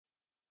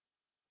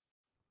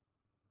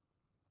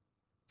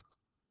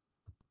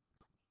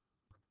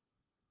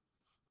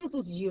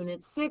This is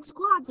Unit 6,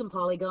 Quads and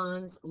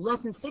Polygons,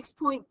 Lesson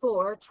 6.4,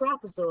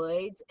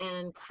 Trapezoids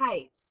and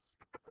Kites.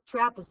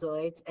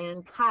 Trapezoids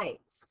and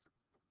Kites.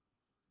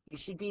 You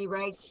should be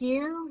right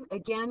here,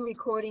 again,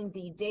 recording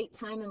the date,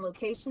 time, and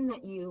location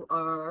that you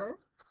are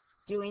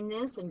doing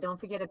this, and don't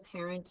forget a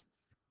parent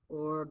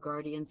or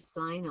guardian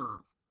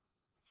sign-off.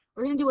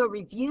 We're going to do a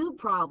review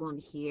problem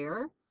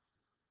here.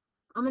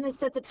 I'm going to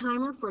set the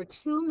timer for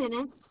 2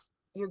 minutes.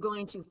 You're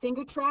going to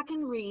finger track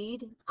and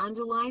read,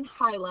 underline,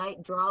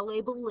 highlight, draw a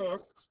label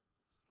list,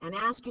 and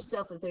ask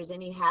yourself if there's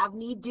any have,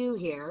 need, do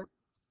here.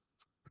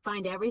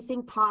 Find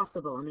everything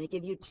possible. I'm going to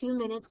give you 2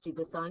 minutes. Do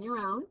this on your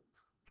own.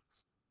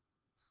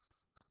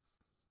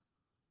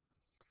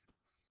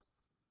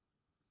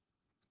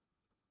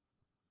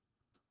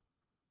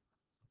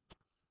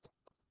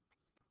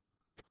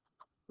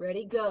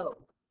 Ready, go.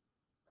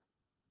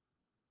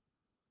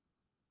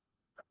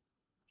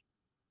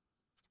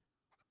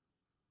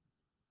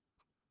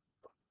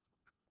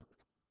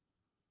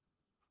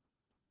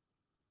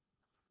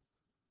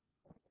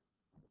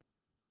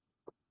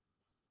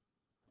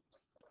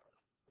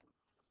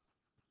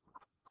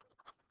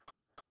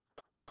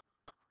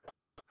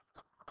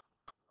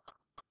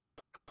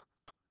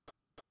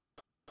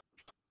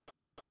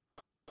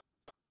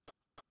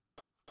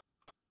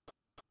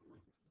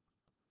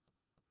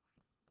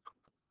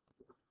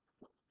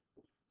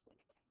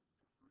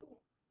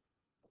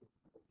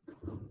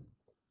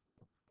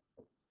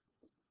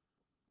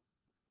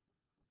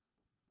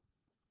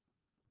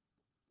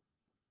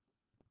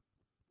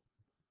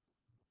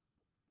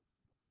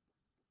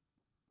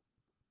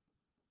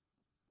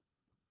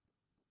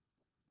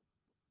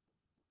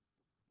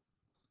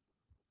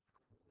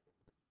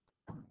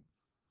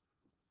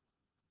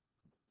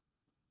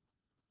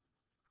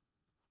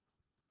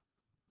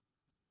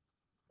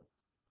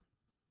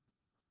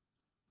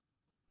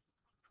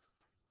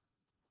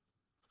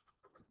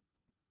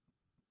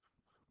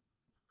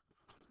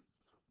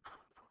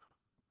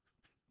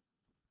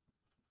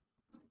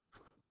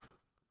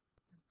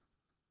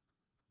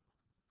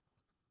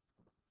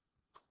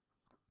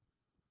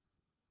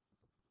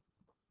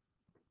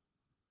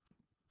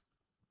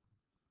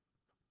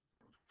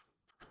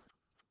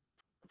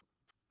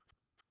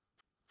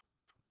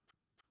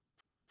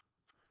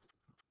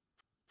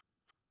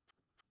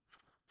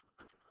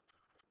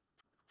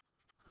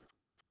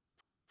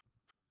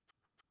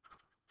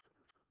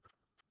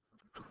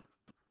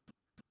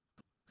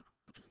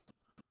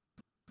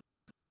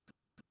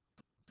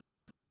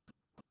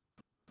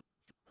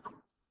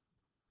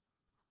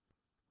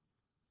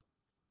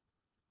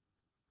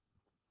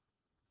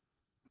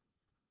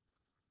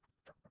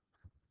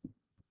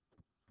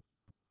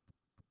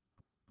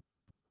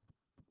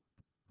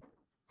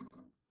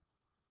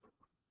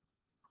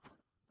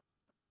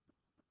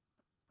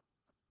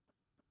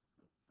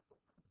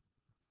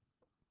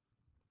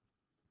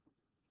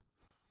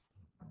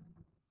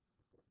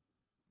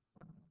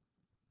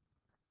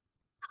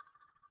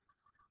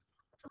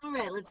 All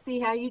right, let's see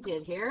how you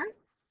did here.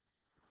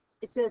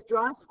 It says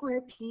draw a square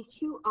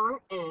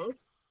PQRS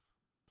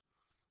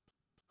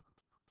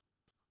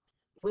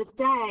with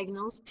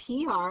diagonals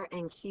PR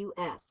and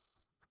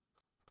QS.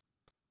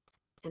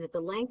 And if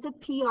the length of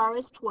PR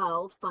is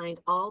 12, find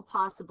all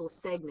possible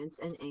segments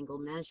and angle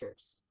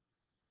measures.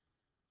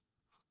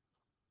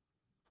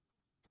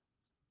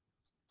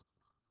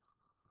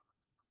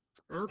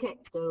 Okay,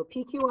 so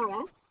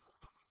PQRS,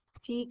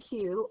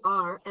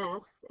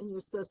 and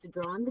you're supposed to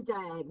draw on the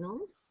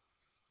diagonals,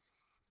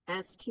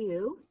 SQ,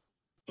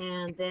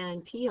 and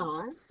then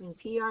PR. And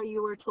PR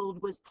you were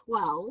told was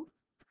 12.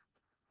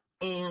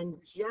 And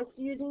just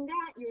using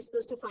that, you're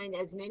supposed to find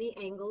as many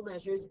angle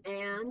measures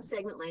and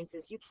segment lengths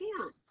as you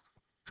can.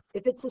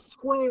 If it's a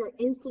square,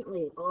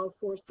 instantly all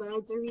 4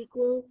 sides are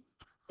equal,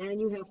 and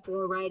you have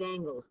 4 right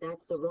angles.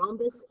 That's the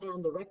rhombus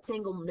and the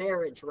rectangle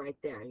marriage right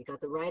there. You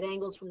got the right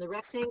angles from the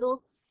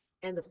rectangle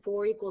and the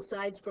 4 equal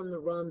sides from the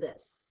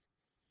rhombus.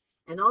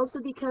 And also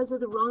because of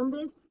the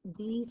rhombus,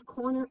 these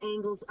corner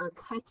angles are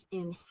cut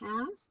in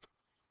half,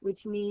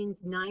 which means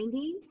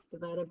 90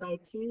 divided by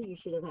 2, you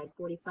should have had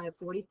 45,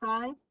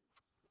 45.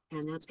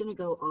 And that's going to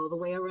go all the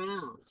way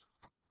around.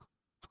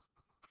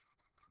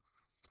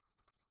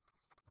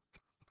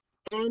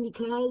 And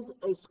because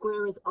a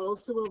square is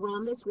also a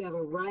rhombus, we have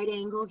a right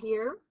angle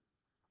here.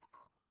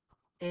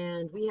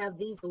 And we have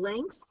these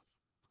lengths.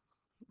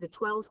 The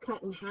 12's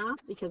cut in half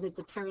because it's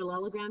a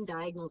parallelogram,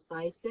 diagonals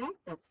bisect.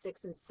 That's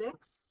 6 and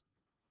 6.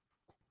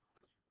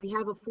 We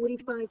have a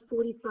 45,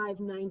 45,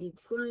 90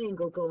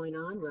 triangle going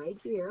on right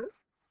here.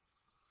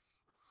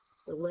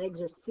 The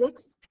legs are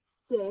 6,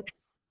 6.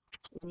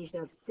 And you should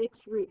have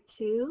 6 root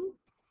 2.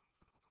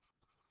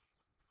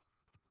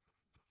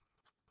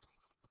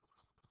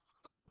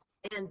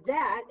 And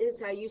that is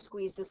how you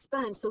squeeze the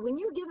sponge. So when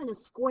you're given a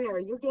square,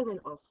 you're given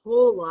a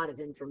whole lot of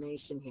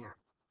information here.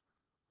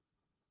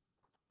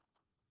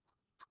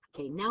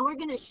 Okay, now we're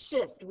going to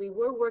shift. We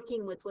were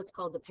working with what's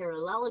called the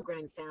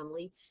parallelogram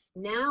family.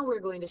 Now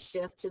we're going to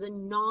shift to the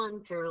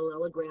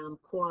non-parallelogram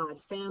quad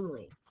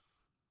family.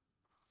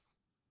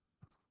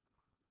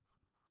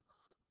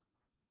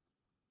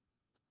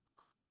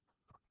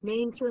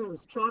 Main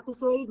terms,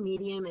 trapezoid,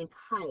 medium, and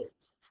kite.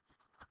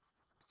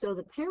 So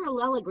the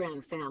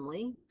parallelogram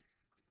family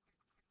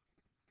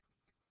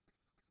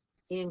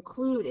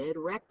included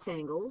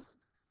rectangles,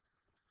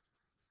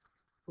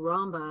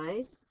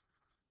 rhombi,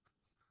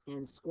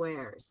 and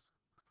squares.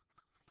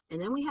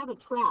 And then we have a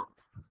trap.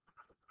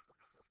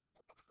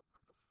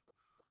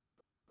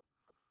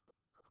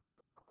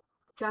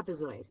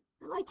 Trapezoid.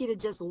 I'd like you to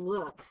just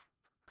look,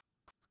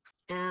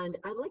 and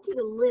I'd like you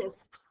to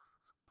list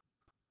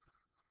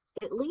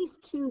at least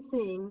two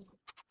things.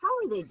 How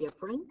are they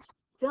different?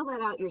 Fill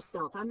that out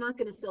yourself. I'm not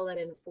going to fill that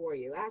in for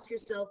you. Ask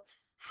yourself,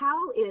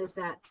 how is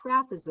that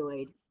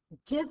trapezoid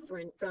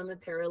different from a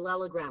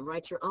parallelogram?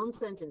 Write your own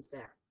sentence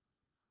there.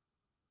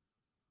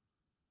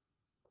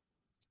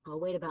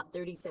 I'll wait about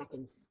 30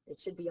 seconds. It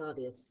should be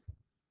obvious.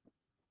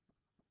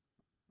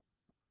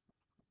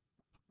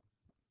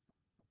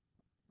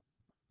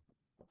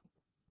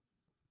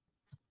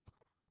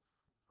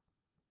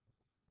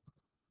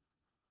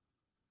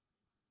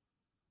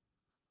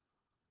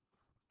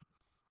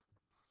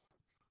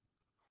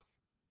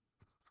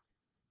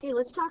 Okay,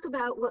 let's talk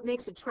about what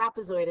makes a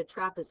trapezoid a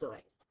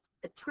trapezoid.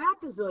 A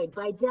trapezoid,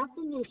 by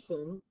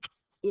definition,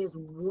 is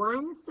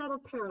one set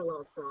of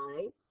parallel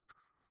sides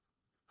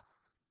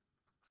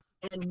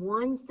and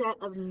one set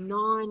of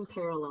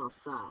non-parallel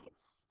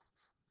sides.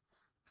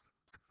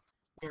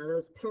 Now,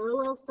 those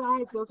parallel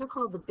sides, those are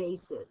called the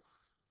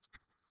bases.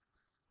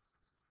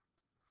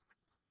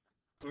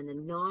 And the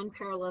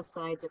non-parallel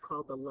sides are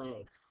called the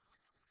legs.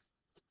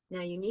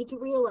 Now, you need to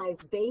realize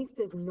base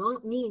does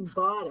not mean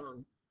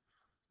bottom,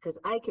 because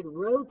I could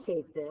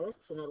rotate this,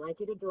 and I'd like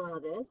you to draw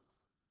this.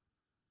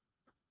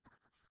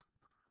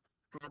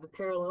 I have a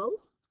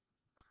parallels.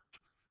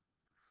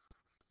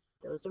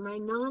 Those are my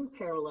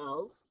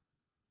non-parallels.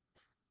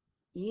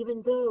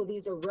 Even though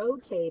these are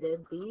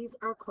rotated, these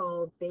are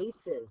called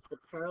bases. The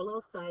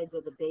parallel sides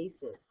are the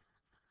bases.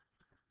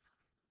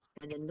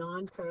 And the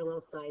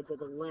non-parallel sides are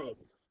the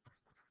legs.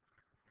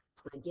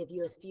 I'll give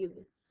you a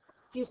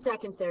few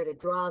seconds there to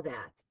draw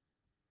that.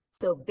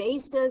 So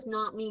base does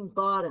not mean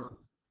bottom.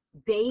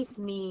 Base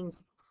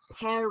means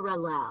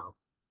parallel,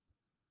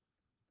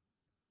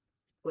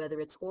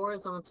 whether it's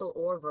horizontal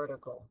or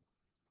vertical.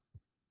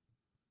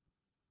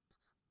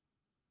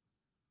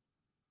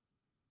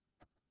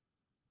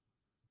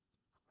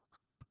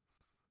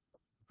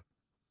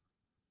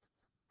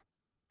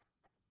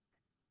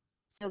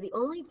 So the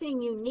only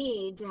thing you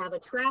need to have a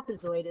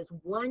trapezoid is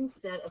one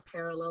set of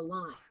parallel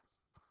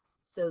lines.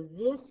 So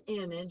this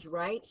image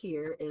right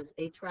here is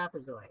a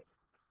trapezoid.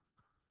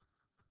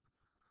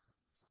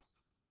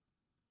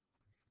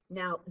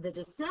 Now, the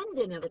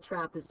descendant of a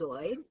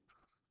trapezoid,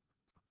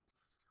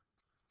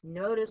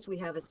 notice we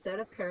have a set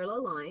of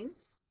parallel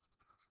lines.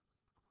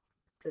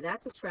 So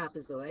that's a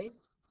trapezoid.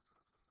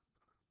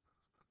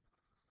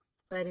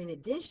 But in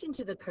addition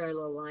to the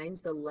parallel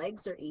lines, the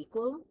legs are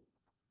equal.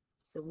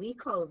 So we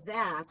call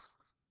that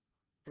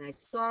an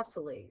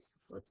isosceles.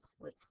 Let's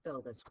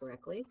spell this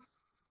correctly.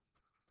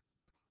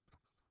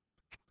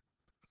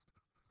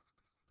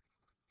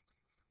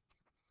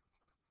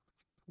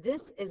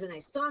 This is an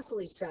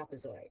isosceles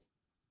trapezoid.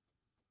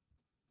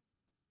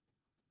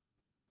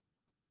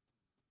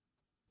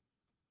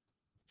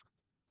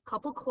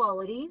 Couple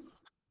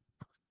qualities.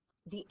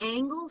 The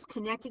angles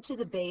connected to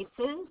the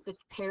bases, the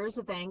pairs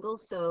of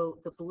angles, so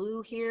the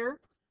blue here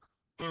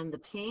and the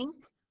pink,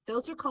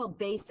 those are called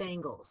base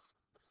angles.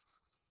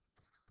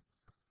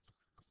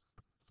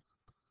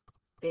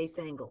 Base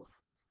angles.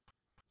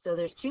 So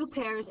there's two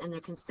pairs and they're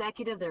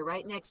consecutive, they're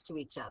right next to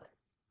each other.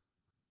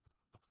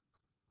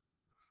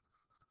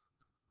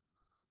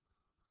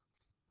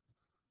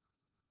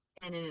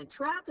 And in a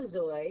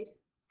trapezoid,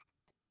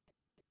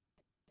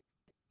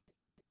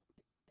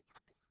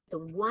 the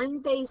one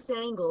base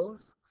angle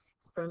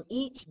from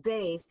each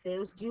base,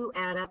 those do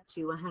add up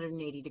to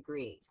 180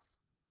 degrees.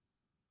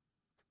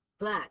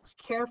 But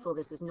careful,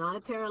 this is not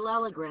a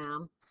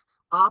parallelogram.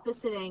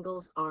 Opposite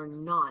angles are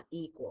not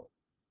equal.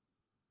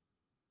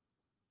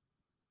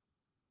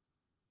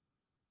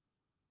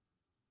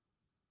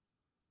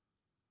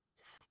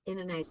 In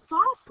an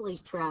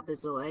isosceles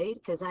trapezoid,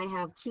 because I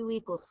have two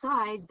equal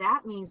sides,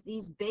 that means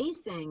these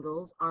base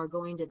angles are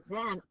going to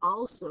then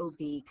also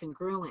be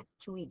congruent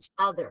to each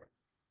other.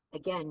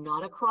 Again,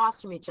 not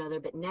across from each other,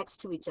 but next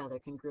to each other,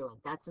 congruent.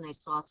 That's an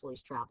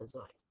isosceles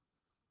trapezoid.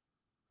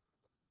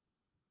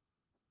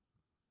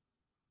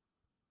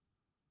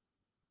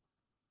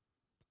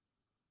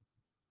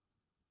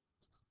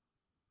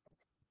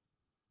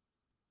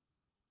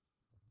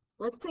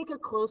 Let's take a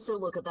closer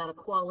look at a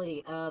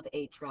quality of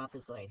a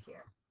trapezoid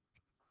here.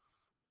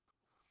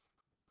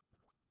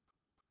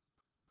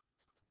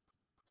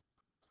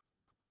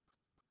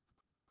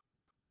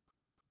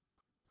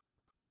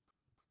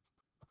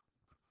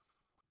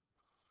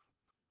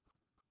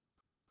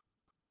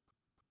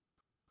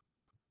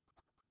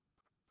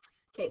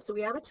 Okay, so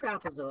we have a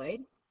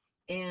trapezoid,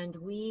 and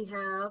we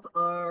have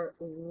our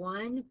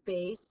one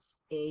base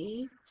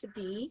A to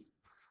B,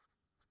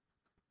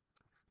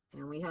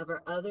 and we have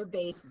our other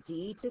base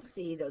D to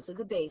C. Those are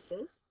the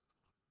bases.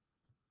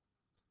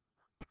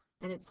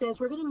 And it says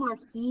we're going to mark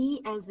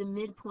E as the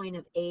midpoint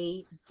of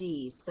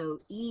AD. So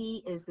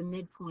E is the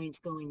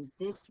midpoint going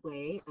this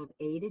way of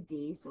A to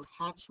D, so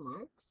hatch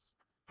marks.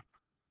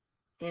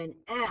 And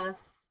F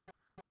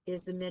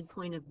is the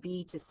midpoint of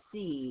B to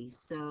C,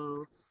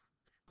 so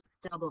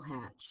double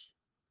hatch.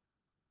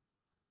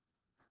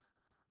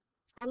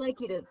 I'd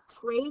like you to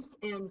trace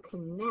and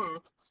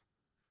connect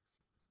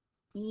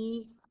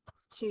E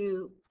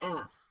to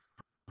F.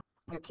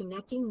 They're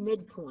connecting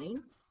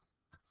midpoints.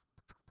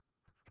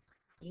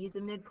 E's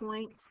a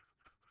midpoint,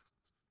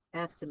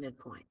 F's a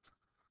midpoint.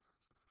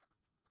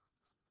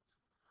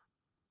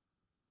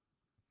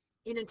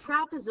 In a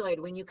trapezoid,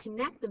 when you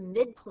connect the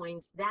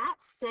midpoints, that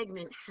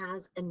segment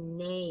has a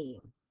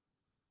name.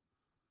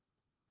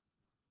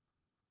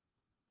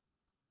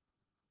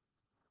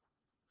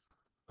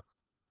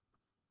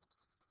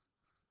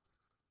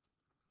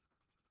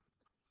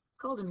 It's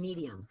called a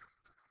medium.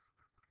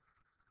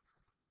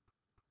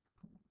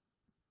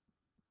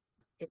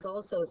 It's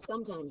also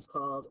sometimes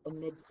called a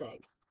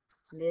mid-segment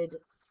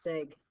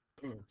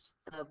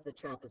of the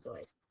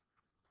trapezoid.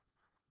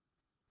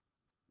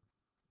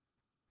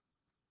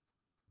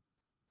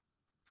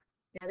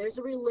 Now there's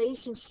a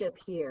relationship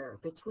here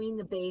between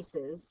the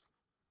bases.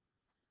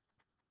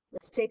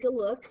 Let's take a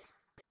look.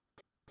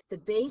 The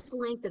base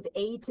length of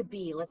A to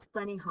B, let's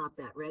bunny hop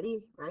that. Ready?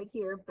 Right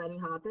here, bunny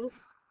hop it.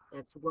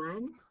 That's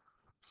 1,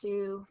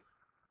 2,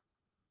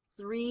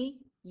 3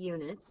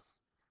 units.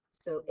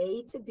 So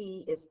A to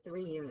B is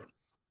 3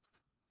 units.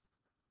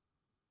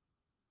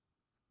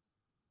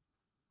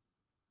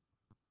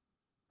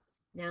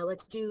 Now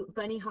let's do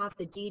bunny hop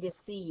the D to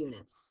C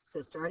units. So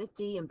start at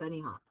D and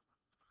bunny hop.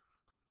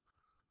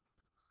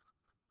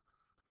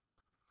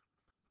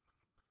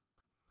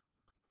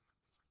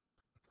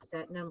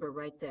 That number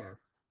right there.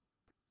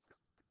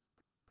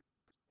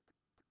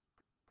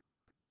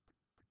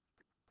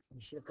 You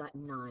should have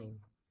gotten 9.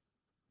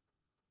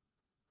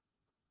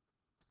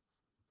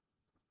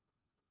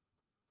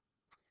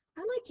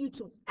 I'd like you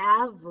to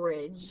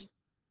average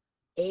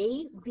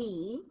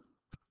AB,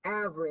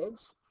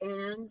 average,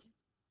 and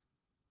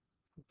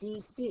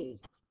DC.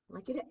 I'd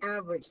like you to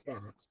average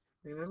that.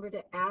 Remember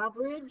to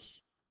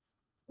average,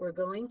 we're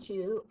going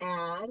to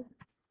add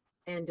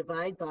and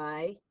divide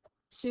by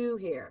 2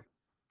 here.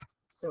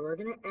 So we're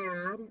going to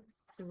add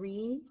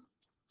 3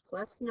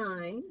 plus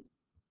 9,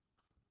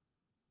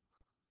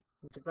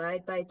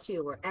 divide by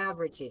 2. We're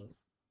averaging.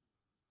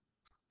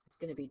 It's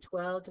going to be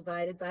 12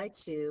 divided by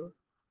 2,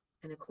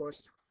 and of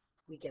course,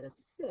 we get a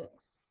 6.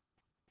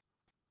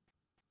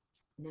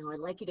 Now I'd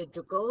like you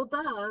to go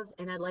above,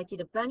 and I'd like you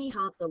to bunny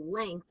hop the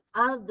length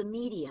of the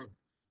median,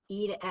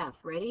 E to F.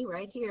 Ready?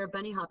 Right here,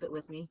 bunny hop it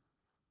with me.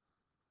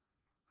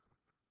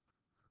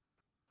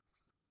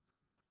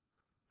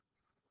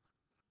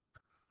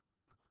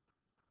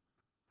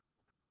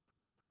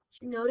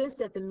 You notice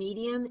that the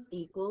median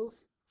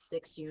equals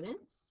 6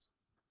 units.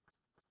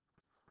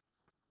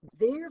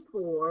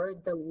 Therefore,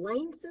 the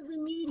length of the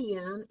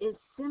median is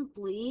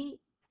simply,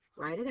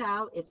 write it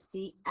out, it's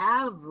the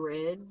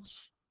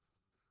average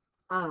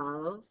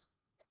of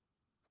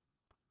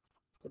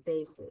the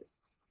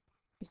bases.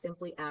 You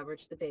simply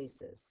average the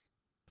bases.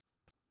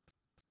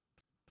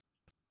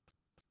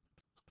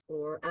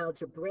 Or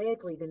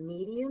algebraically, the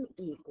median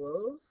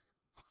equals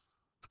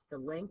the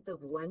length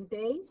of one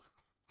base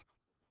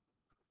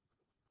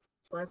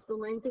plus the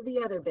length of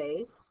the other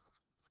base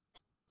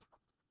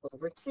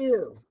over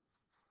 2.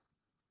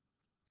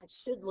 That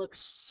should look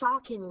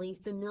shockingly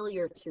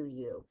familiar to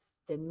you.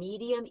 The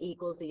median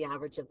equals the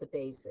average of the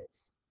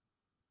bases.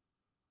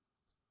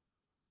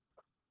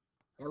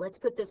 Now let's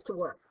put this to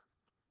work.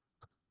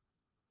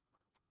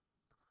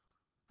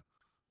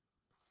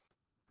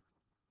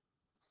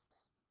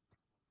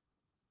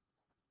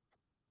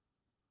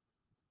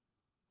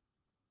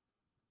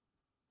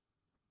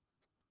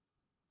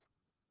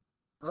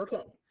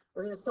 Okay,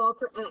 we're going to solve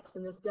for x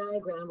in this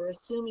diagram. We're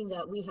assuming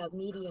that we have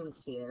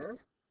medians here.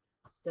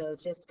 So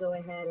just go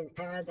ahead and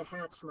add the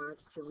hatch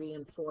marks to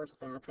reinforce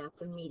that.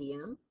 That's a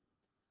median.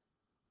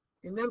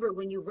 Remember,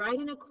 when you write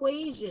an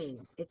equation,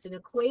 it's an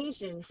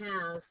equation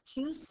has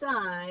 2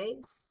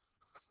 sides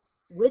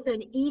with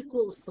an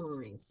equal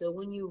sign. So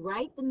when you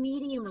write the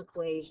median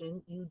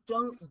equation, you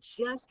don't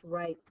just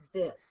write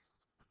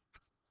this.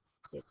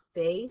 It's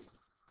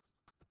base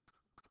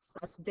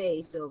plus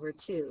base over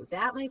 2.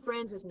 That, my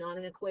friends, is not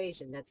an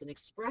equation. That's an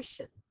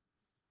expression.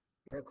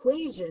 Your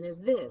equation is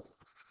this.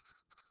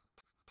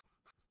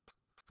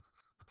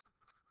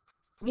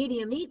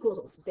 Median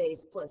equals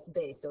base plus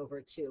base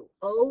over 2.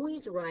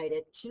 Always write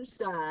it 2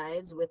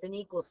 sides with an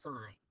equal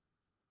sign.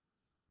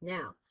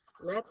 Now,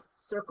 let's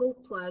circle,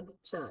 plug,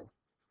 chug.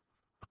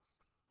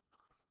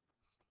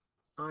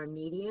 Our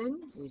median,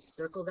 we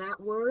circle that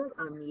word.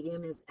 Our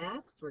median is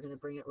x. We're going to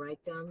bring it right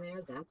down there.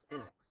 That's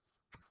x.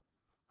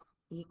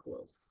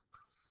 Equals.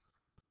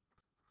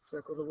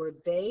 Circle the word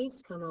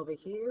base. Come over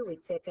here. We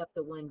pick up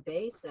the one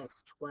base.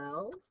 That's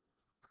 12.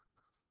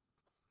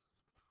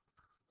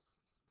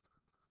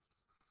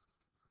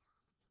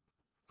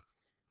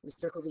 We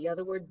circle the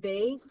other word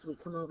base. We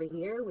come over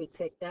here. We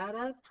pick that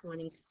up,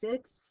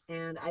 26.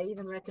 And I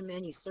even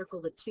recommend you circle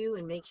the 2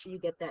 and make sure you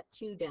get that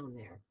 2 down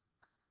there.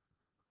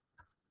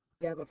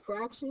 You have a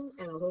fraction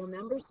and a whole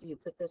number, so you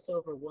put this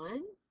over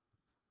 1.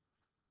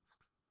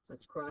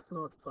 Let's cross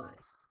multiply.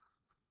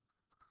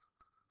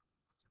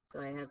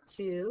 So I have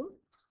 2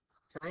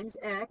 times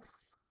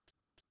x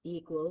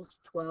equals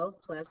 12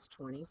 plus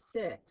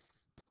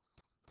 26.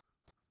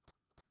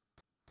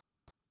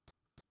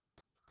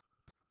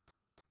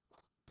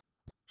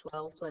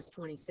 12 plus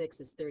 26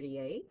 is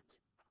 38.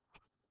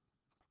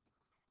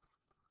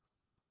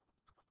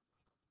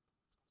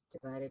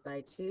 Divided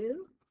by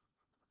 2.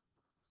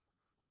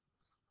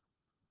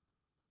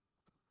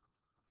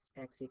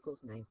 X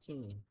equals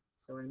 19.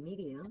 So our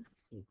medium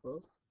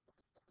equals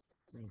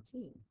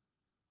 19.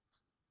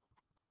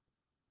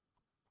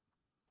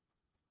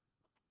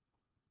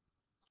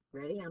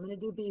 Ready? I'm going to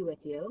do B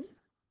with you.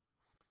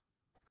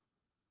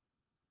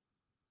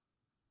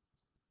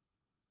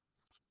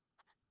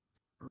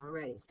 All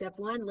right. Step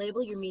 1,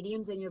 label your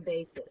mediums and your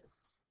bases.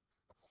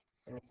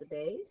 That's a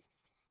base.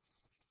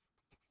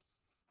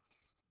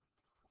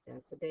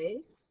 That's a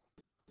base.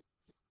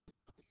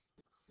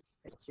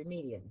 That's your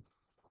median.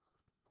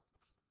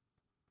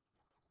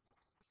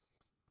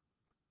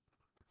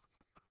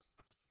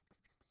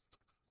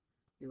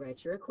 You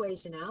write your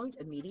equation out.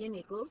 A median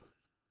equals.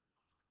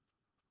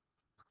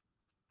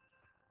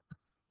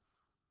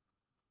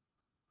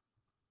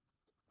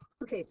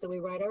 Okay, so we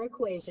write our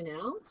equation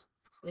out.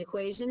 An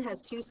equation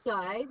has 2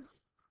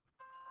 sides.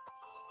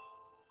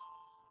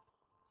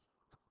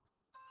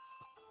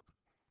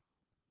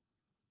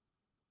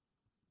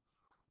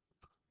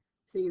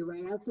 So you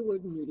write out the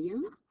word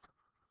medium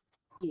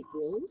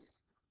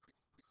equals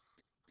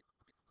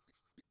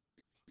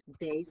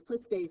base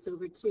plus base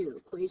over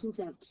 2. Equations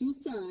have 2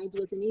 sides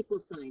with an equal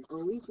sign.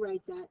 Always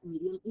write that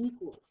medium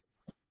equals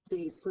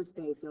base plus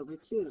base over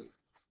 2.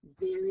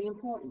 Very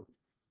important.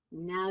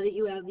 Now that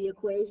you have the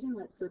equation,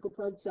 let's circle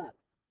plug chop.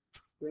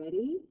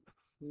 Ready?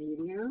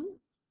 Medium.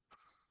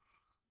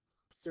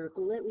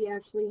 Circle it. We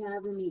actually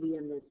have a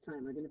medium this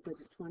time. We're going to put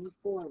the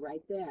 24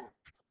 right there.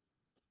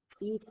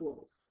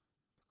 Equals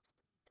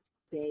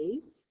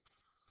base.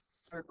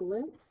 Circle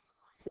it.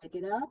 Pick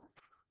it up.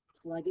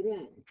 Plug it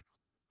in.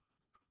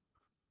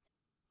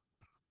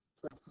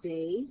 Plus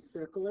base.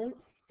 Circle it.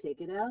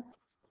 Pick it up.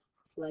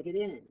 Plug it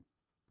in.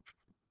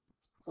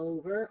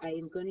 Over, I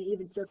am going to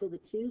even circle the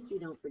 2 so you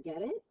don't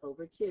forget it,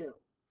 over 2.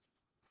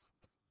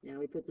 Now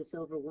we put this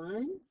over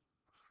 1,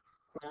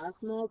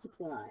 cross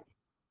multiply.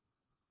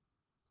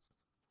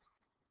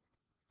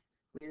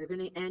 We're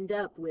going to end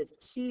up with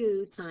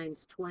 2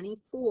 times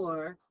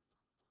 24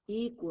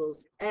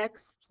 equals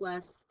x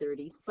plus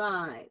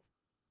 35.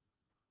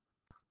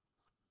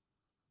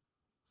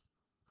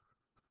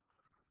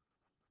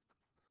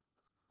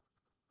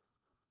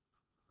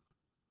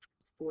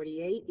 It's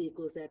 48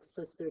 equals x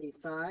plus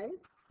 35.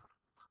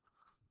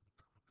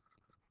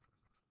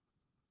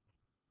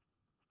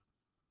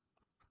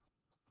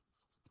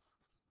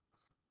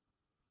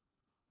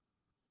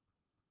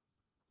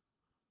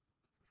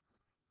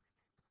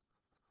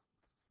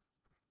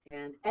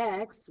 And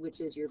x,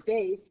 which is your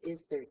base,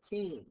 is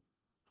 13.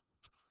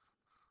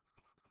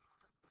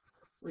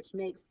 Which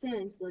makes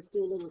sense. Let's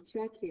do a little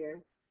check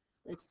here.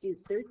 Let's do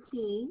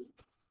 13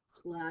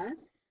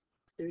 plus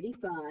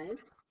 35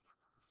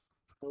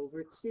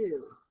 over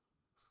 2.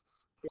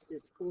 This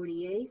is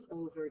 48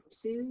 over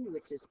 2,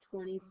 which is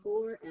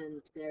 24,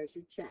 and there's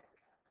your check.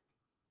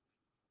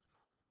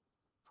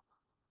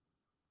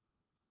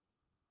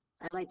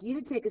 I'd like you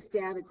to take a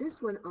stab at this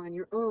one on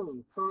your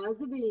own. Pause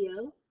the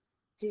video,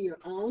 do your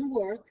own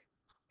work,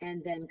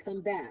 and then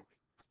come back.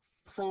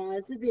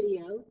 Pause the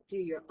video, do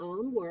your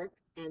own work,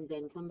 and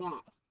then come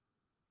back.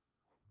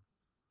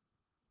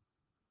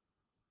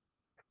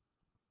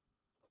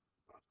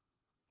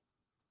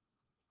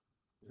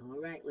 All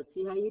right, let's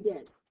see how you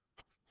did.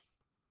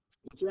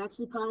 Did you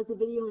actually pause the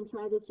video and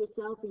try this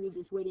yourself, or are you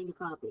just waiting to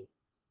copy?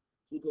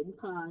 If you didn't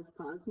pause,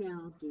 pause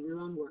now, do your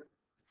own work.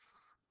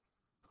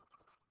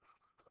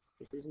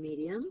 This is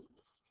medium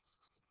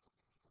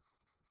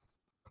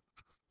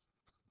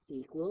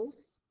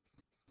equals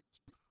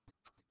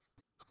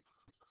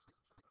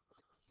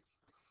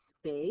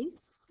base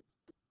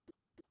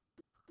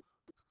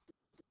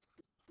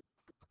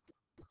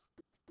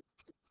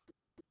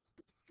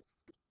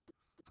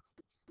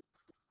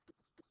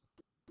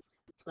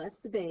plus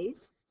the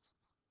base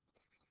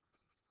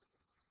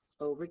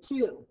over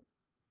 2.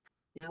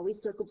 Now we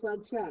circle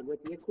plug chug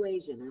with the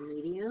equation. A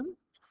medium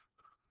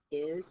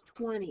is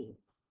 20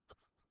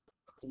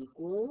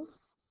 equals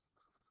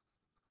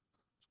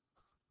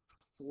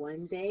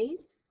 1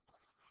 base,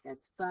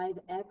 that's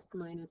 5x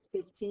minus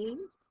 15,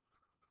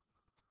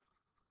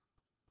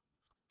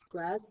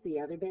 plus the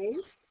other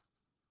base,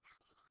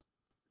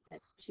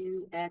 that's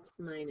 2x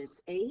minus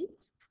 8.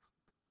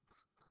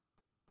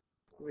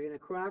 We're going to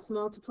cross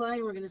multiply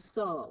and we're going to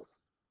solve.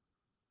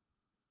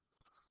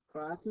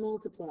 Cross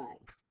multiply.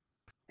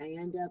 I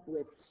end up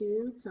with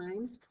 2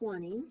 times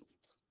 20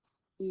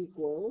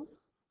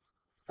 equals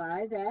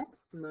 5x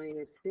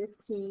minus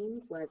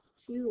 15 plus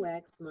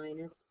 2x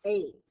minus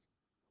 8.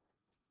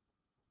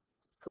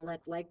 Let's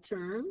collect like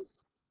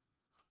terms.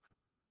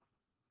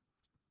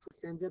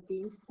 This ends up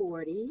being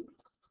 40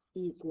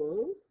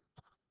 equals,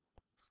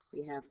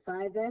 we have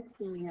 5x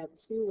and we have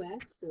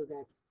 2x, so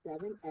that's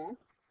 7x.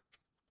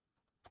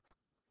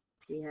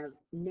 We have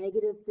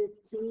negative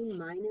 15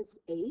 minus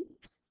 8.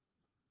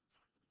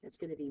 That's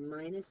going to be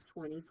minus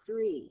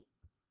 23.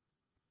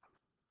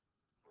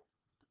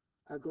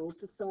 Our goal is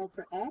to solve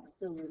for x,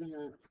 so we're going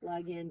to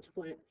plug in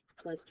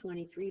plus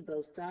 23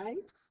 both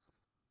sides.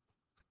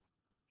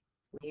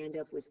 We end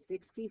up with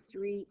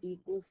 63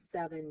 equals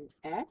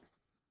 7x.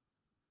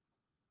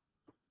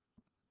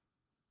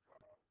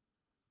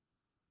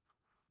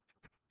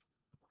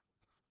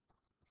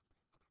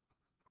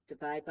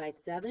 Divide by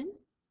 7.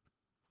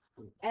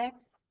 And x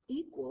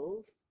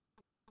equals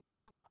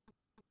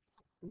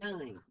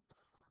 9.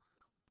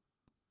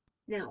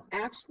 Now,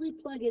 actually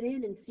plug it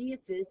in and see if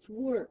this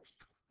works.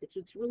 It's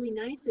what's really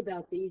nice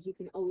about these. You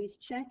can always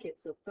check it.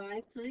 So 5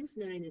 times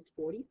 9 is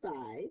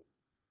 45.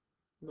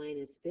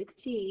 Minus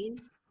 15,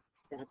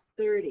 that's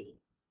 30.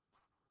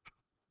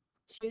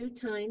 2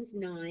 times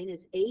 9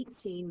 is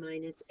 18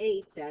 minus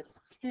 8, that's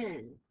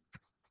 10.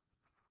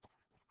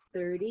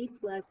 30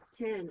 plus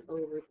 10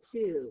 over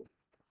 2,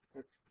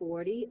 that's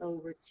 40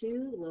 over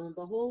 2. Lo and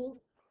behold,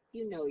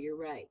 you know you're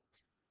right.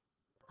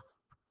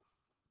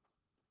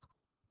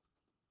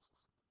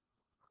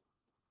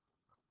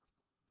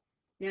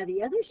 Now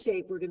the other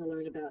shape we're going to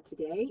learn about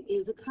today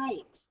is a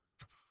kite.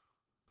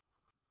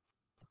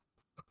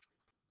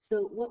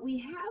 So what we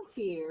have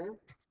here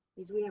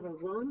is we have a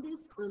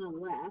rhombus on the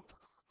left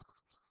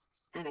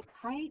and a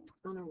kite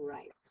on the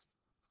right.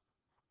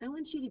 I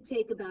want you to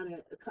take about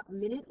a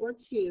minute or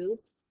two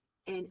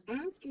and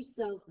ask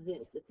yourself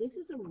this. If this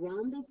is a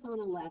rhombus on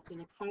the left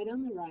and a kite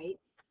on the right,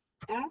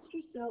 ask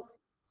yourself,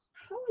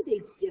 how are they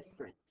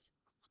different?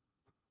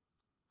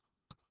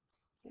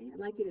 Okay, I'd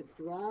like you to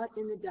draw it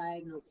in the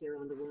diagonals here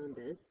on the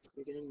rhombus.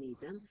 You're going to need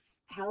them.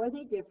 How are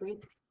they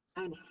different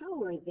and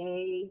how are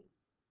they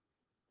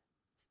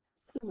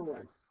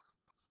similar?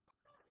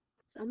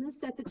 So I'm going to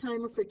set the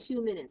timer for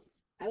 2 minutes.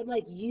 I would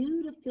like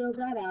you to fill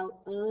that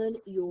out on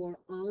your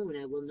own.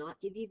 I will not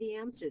give you the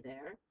answer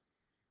there.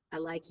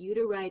 I'd like you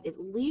to write at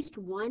least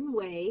one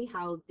way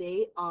how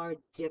they are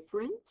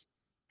different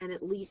and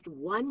at least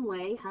one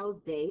way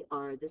how they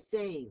are the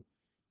same.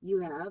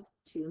 You have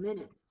 2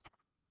 minutes.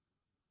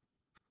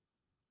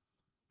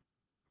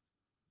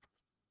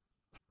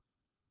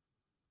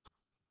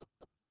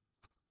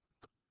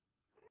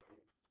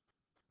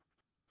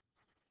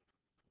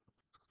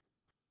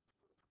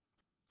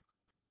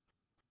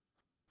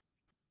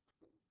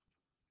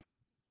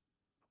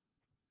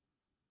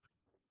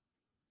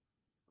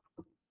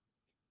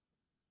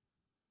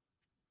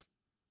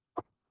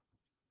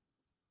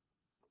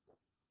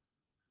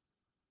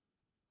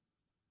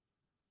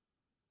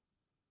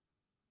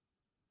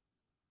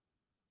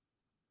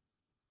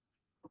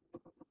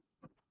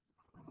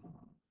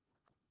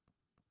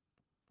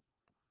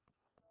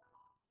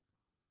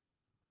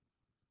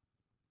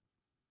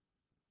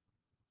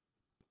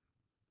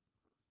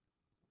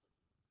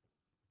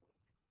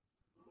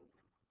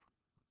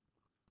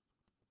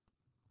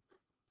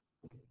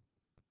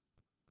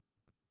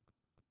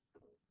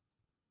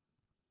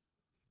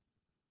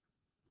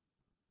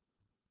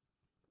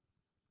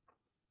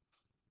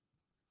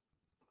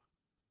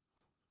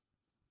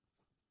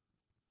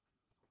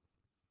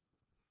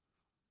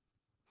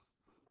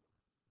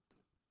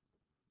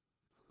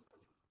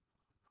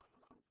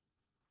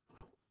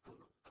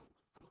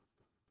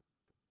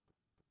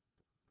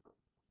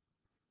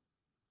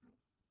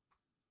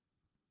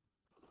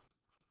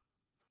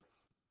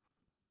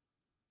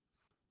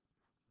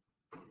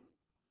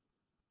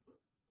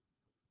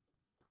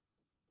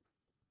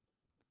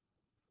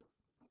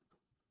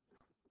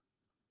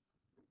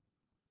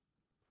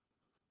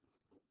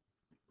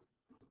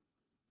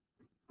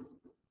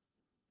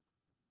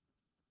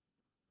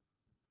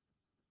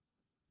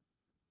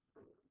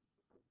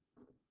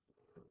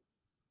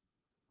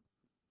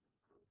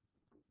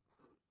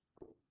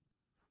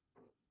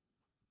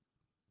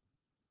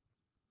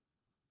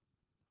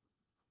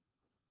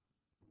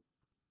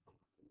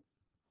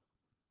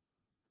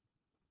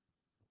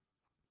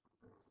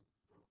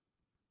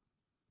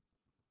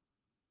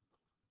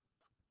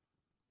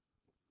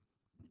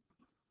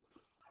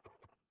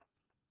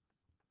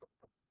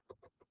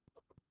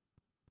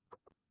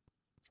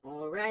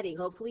 Alrighty,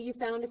 hopefully you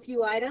found a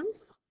few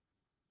items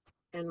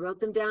and wrote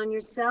them down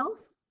yourself.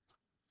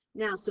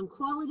 Now, some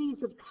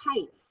qualities of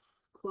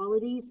kites.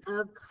 Qualities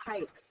of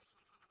kites.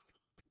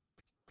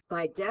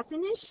 By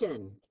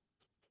definition,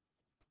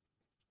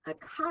 a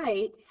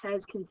kite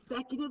has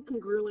consecutive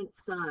congruent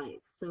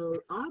sides.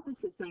 So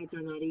opposite sides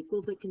are not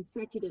equal, but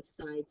consecutive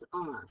sides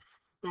are.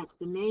 That's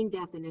the main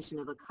definition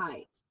of a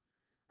kite.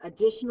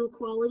 Additional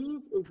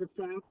qualities is the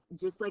fact,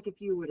 just like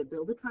if you were to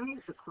build a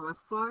kite, the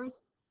crossbars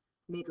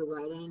make a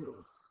right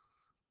angle.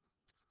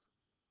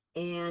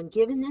 And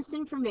given this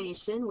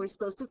information, we're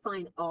supposed to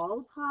find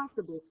all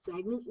possible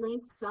segment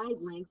lengths,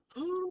 side lengths,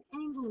 and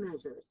angle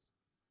measures.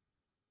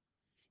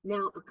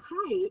 Now, a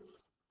kite,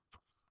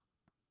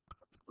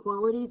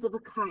 qualities of a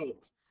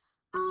kite.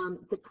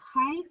 The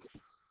kite,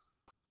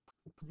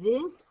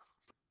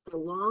 the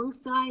long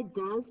side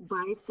does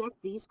bisect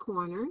these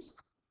corners.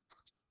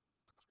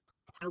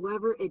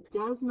 However, it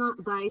does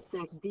not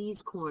bisect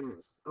these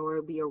corners, or it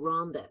would be a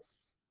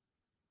rhombus.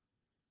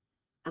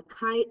 A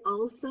kite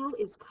also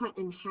is cut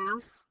in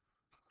half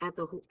at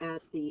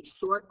the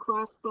short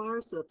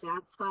crossbar, so if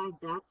that's 5,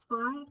 that's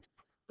 5.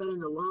 But in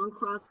the long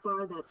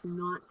crossbar, that's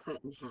not cut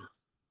in half.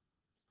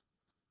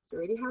 So we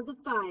already have the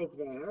 5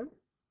 there.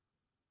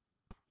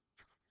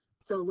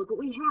 So look what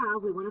we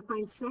have. We want to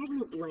find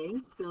segment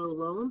length. So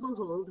lo and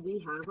behold, we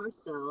have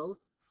ourselves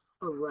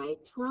a right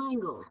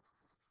triangle,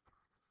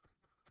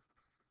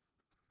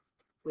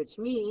 which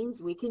means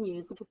we can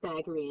use the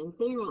Pythagorean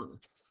theorem.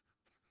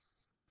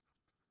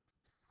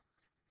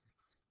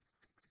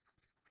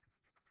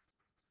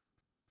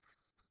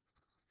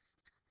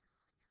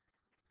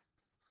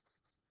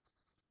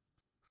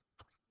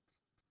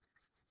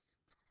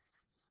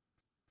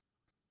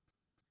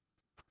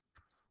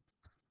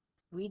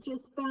 We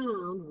just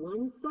found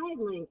one side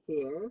length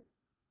here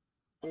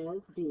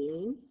as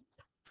being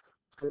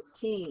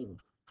 13.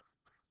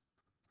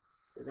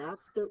 So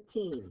that's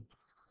 13,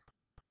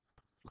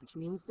 which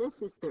means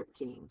this is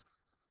 13.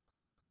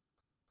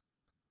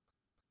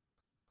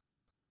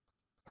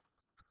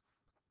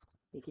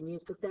 We can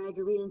use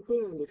Pythagorean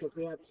theorem because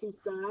we have 2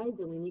 sides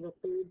and we need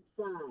a 3rd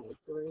side.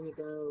 So we're going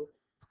to go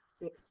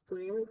 6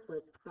 squared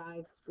plus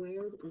 5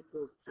 squared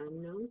equals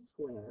unknown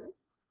square.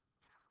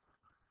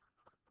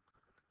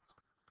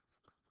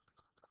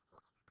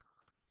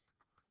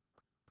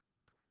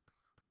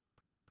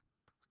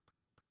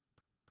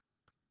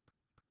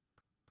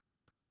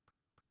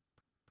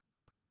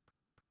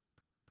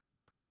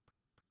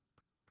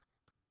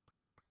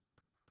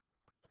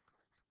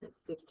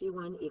 That's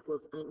 61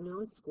 equals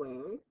unknown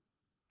squared.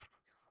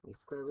 We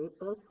square root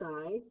both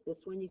sides. This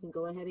one you can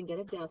go ahead and get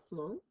a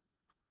decimal.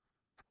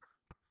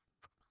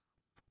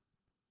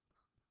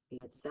 We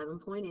get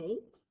 7.8.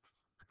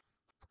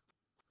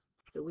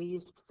 So we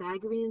used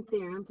Pythagorean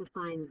theorem to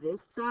find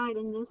this side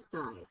and this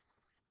side.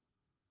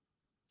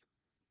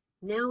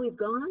 Now we've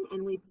gone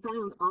and we've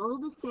found all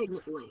the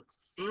segment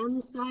lengths and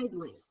the side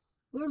lengths.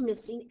 We're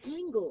missing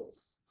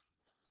angles.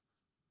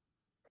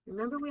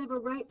 Remember, we have a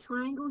right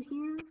triangle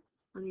here.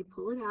 Let me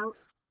pull it out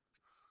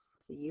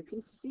so you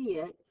can see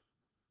it.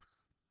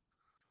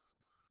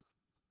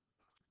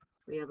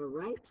 We have a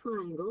right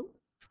triangle.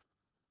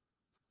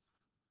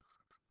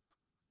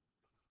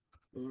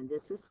 And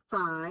this is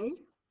 5,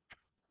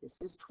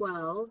 this is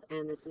 12,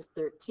 and this is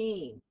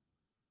 13.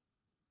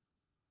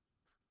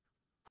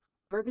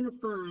 We're going to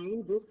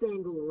find this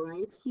angle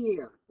right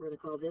here. We're going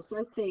to call this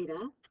our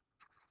theta.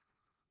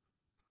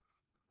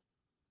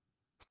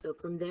 So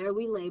from there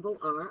we label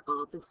our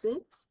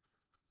opposite,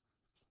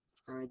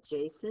 our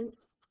adjacent,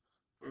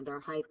 and our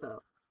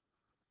hypo.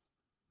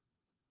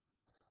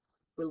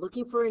 We're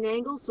looking for an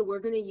angle, so we're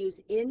going to use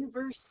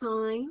inverse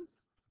sine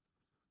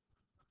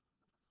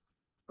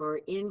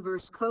or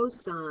inverse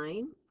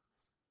cosine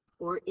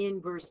or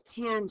inverse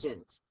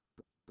tangent.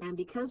 And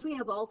because we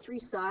have all 3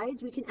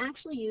 sides, we can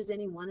actually use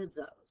any one of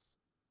those.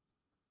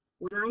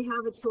 When I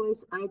have a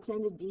choice, I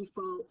tend to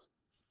default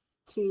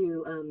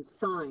to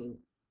sine,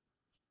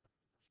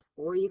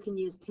 or you can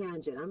use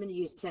tangent. I'm going to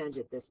use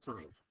tangent this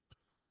time.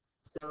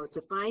 So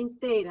to find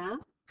theta,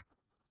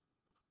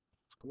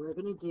 we're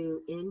going to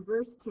do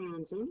inverse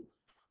tangent,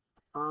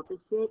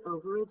 opposite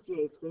over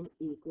adjacent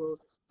equals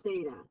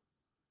theta.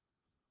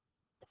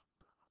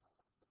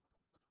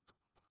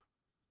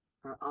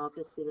 Our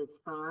opposite is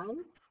 5,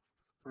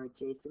 our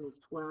adjacent is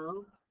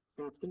 12.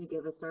 That's going to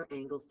give us our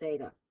angle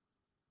theta.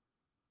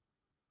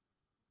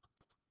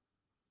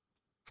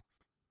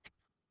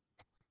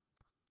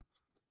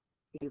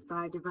 We do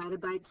 5 divided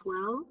by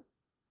 12,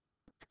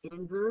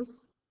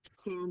 inverse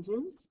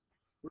tangent,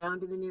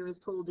 round to the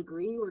nearest whole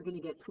degree. We're going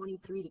to get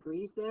 23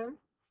 degrees there.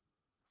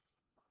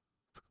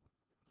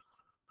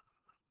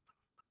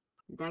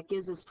 That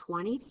gives us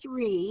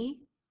 23.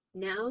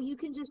 Now you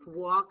can just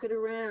walk it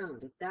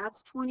around. If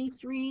that's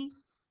 23,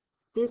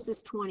 this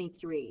is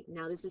 23.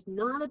 Now this is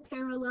not a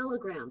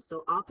parallelogram,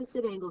 so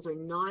opposite angles are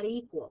not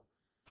equal.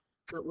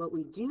 But what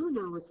we do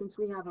know is since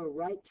we have a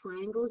right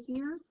triangle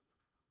here,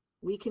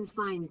 we can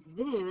find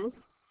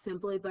this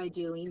simply by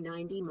doing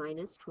 90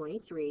 minus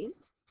 23.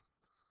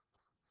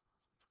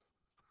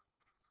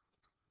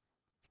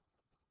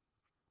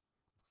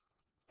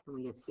 And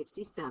we get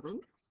 67.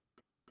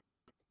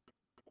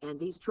 And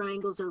these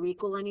triangles are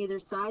equal on either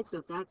side, so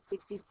if that's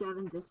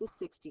 67, this is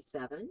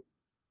 67.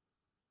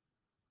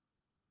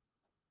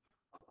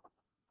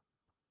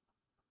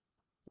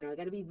 Now I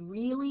got to be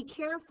really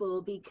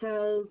careful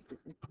because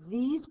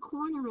these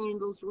corner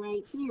angles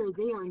right here,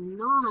 they are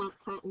not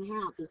cut in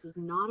half. This is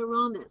not a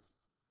rhombus.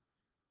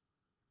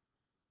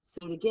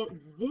 So to get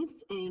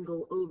this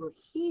angle over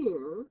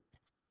here,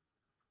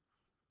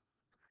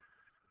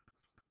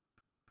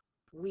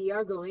 we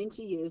are going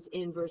to use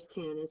inverse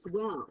tan as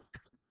well,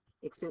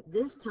 except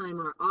this time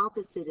our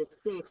opposite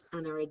is 6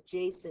 and our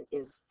adjacent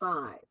is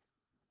 5.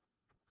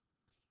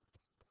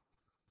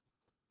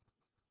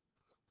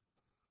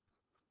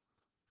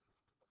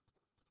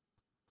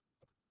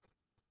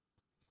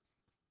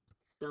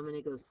 So I'm going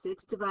to go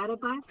 6 divided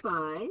by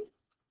 5,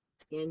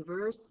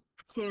 inverse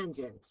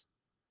tangent.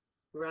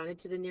 Round it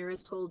to the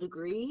nearest whole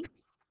degree.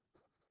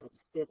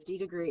 That's 50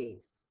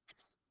 degrees.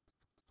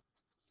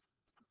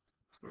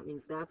 That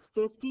means that's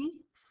 50.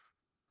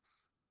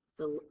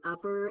 The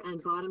upper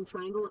and bottom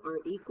triangle are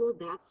equal.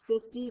 That's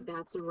 50.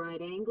 That's a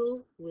right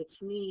angle,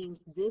 which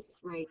means this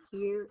right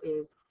here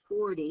is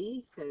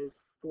 40,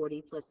 because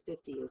 40 plus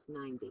 50 is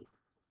 90.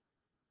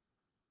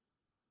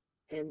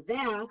 And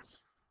that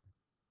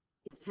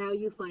is how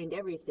you find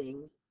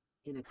everything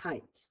in a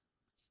kite.